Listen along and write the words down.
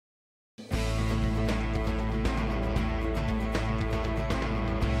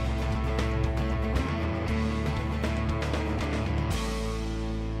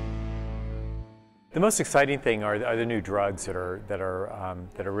The most exciting thing are the new drugs that are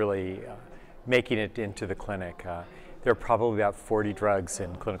really making it into the clinic. There are probably about 40 drugs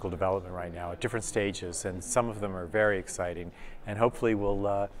in clinical development right now at different stages, and some of them are very exciting. And hopefully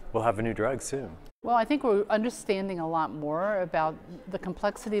we'll have a new drug soon. Well, I think we're understanding a lot more about the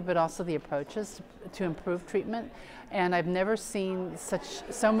complexity, but also the approaches to improve treatment. And I've never seen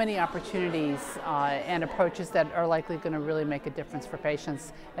so many opportunities and approaches that are likely going to really make a difference for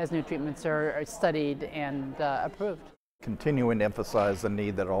patients as new treatments are studied and approved. Continuing to emphasize the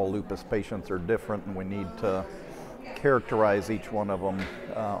need that all lupus patients are different, and we need to characterize each one of them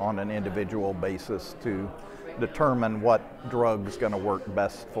on an individual basis to determine what drug's going to work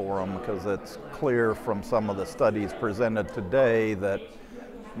best for them, because it's clear from some of the studies presented today that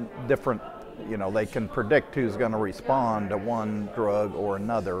different, they can predict who's going to respond to one drug or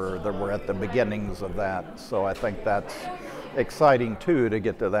another, or that we're at the beginnings of that. So I think that's exciting too, to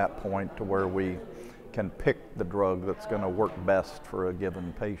get to that point to where we can pick the drug that's going to work best for a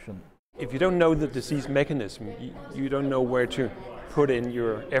given patient. If you don't know the disease mechanism, you don't know where to put in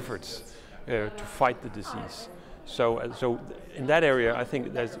your efforts to fight the disease. So in that area, I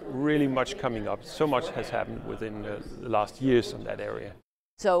think there's really much coming up. So much has happened within the last years in that area.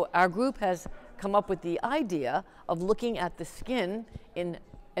 So our group has come up with the idea of looking at the skin in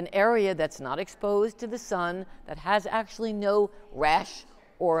an area that's not exposed to the sun, that has actually no rash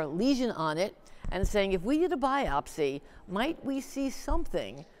or lesion on it, and saying, if we did a biopsy, might we see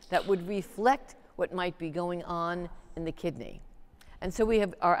something that would reflect what might be going on in the kidney? And so we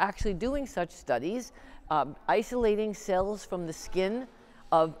are actually doing such studies, isolating cells from the skin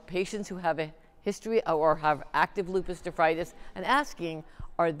of patients who have a history or have active lupus nephritis, and asking,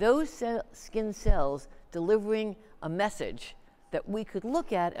 are those skin cells delivering a message that we could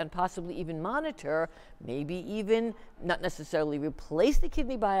look at and possibly even monitor, maybe even not necessarily replace the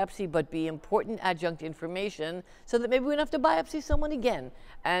kidney biopsy, but be important adjunct information so that maybe we don't have to biopsy someone again.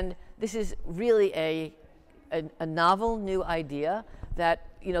 And this is really a novel new idea that,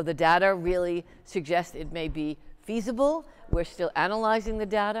 the data really suggests it may be feasible. We're still analyzing the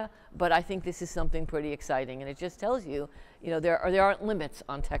data, but I think this is something pretty exciting, and it just tells you, there aren't limits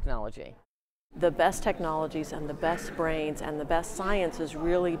on technology. The best technologies and the best brains and the best science is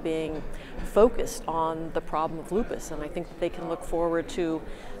really being focused on the problem of lupus, and I think that they can look forward to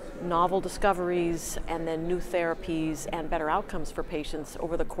novel discoveries and then new therapies and better outcomes for patients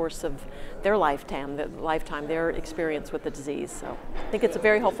over the course of their lifetime, their experience with the disease. So I think it's a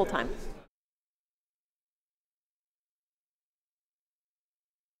very hopeful time.